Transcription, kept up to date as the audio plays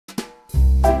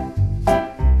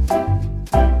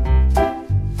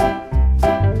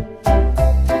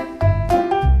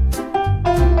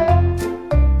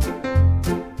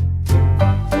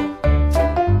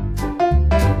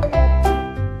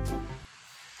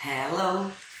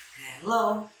Hello,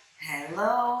 hello,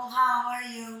 hello, how are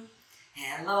you?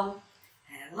 Hello,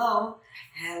 hello,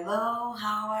 hello,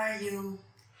 how are you?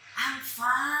 I'm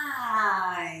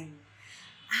fine.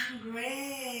 I'm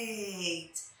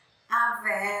great. I'm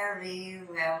very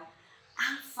well.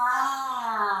 I'm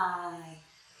fine.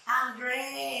 I'm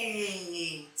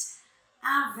great.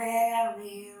 I'm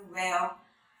very well.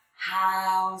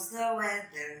 How's the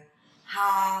weather?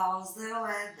 How's the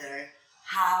weather?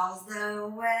 How's the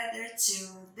weather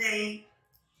today?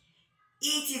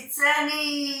 Is it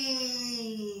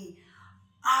sunny?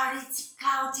 Or is it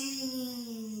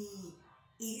cloudy?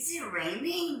 Is it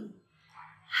raining?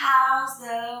 How's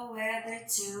the weather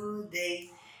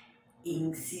today?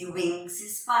 Inksy Winksy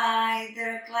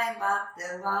Spider climbed up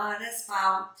the water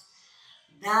spout.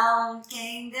 Down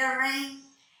came the rain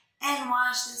and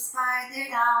washed the spider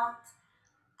out.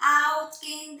 Out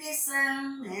came the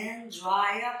sun and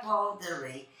dry up all the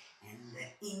rain. And the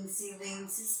Inksy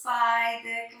Winksy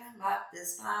Spider climbed up the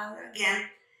spout again.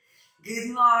 Good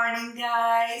morning,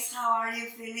 guys. How are you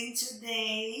feeling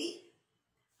today?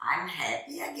 I'm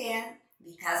happy again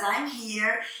because I'm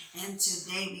here, and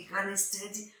today we're gonna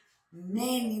study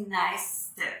many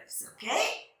nice stuffs,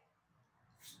 okay?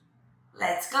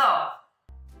 Let's go!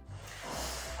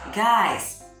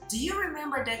 Guys, do you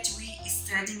remember that we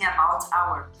studying about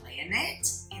our planet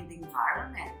and the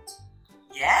environment?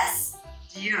 Yes?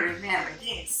 Do you remember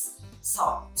this?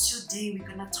 So, today we're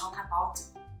gonna talk about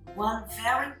one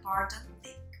very important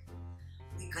thing.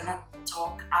 We're gonna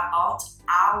talk about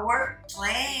our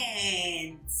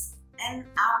plants and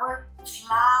our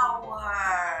flowers.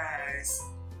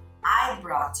 I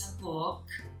brought a book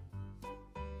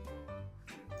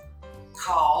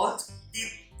called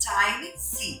The Tiny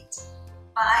Seed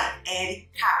by Eric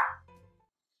Carr.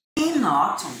 In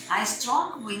autumn, a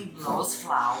strong wind blows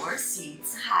flower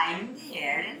seeds high in the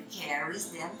air and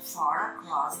carries them far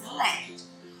across the land.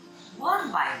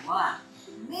 One by one,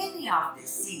 many of the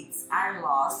seeds are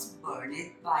lost,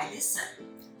 burned by the sun,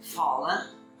 fallen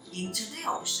into the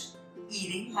ocean,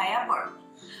 eaten by a bird.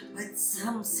 But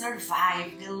some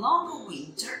survive the long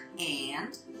winter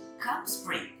and, come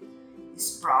spring,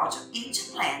 sprout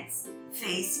into plants,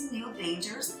 facing new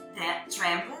dangers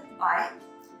trampled by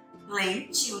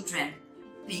lame children,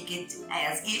 picked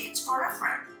as gifts for a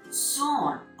friend.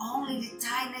 Soon, only the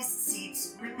tiniest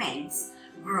seeds remains,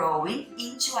 growing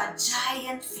into a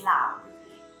giant flower.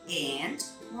 And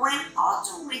when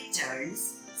autumn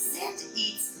returns, send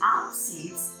its own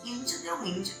seeds into the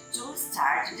wind to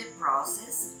start the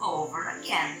process over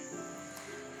again.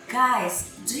 Guys,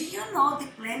 do you know the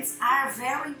plants are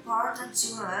very important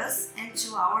to us and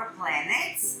to our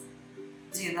planets?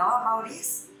 Do you know about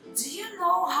this? Do you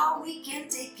know how we can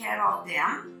take care of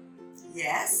them?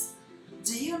 Yes?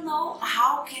 Do you know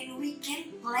how we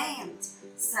can plant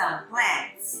some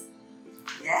plants?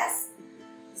 Yes?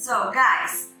 So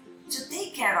guys, to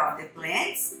take care of the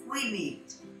plants, we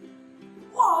need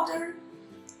water,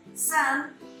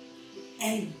 sun,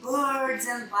 and birds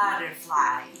and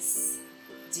butterflies.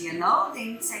 Do you know the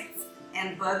insects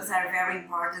and bugs are very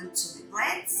important to the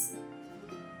plants?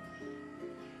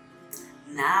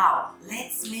 Now,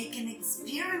 let's make an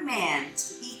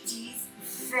experiment. It is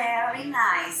very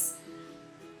nice.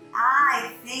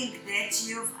 I think that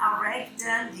you've already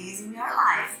done this in your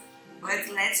life, but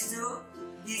let's do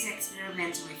this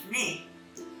experiment with me,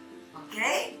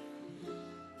 okay?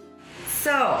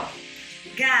 So,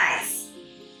 guys,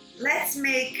 let's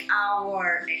make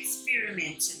our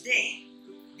experiment today.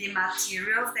 The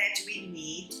materials that we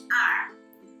need are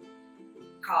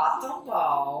cotton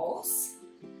balls,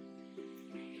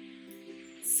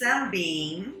 some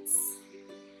beans,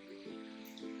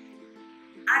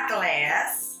 a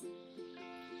glass,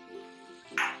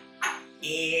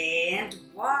 and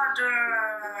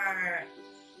water.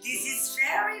 This is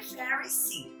very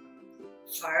simple.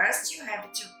 First, you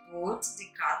have to put the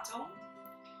cotton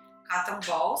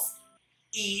balls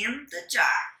in the jar.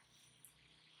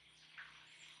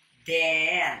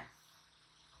 Then,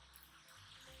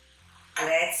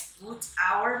 let's put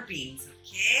our beans,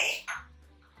 okay?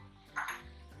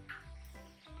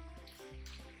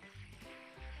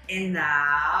 And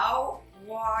now,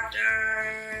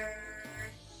 water.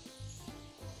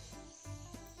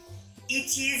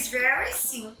 It is very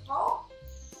simple.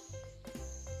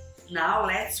 Now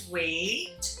let's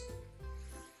wait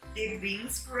the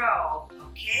beans grow,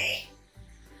 okay?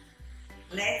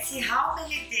 Let's see how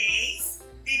many days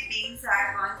the beans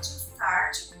are going to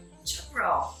start to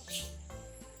grow.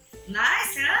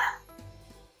 Nice, huh?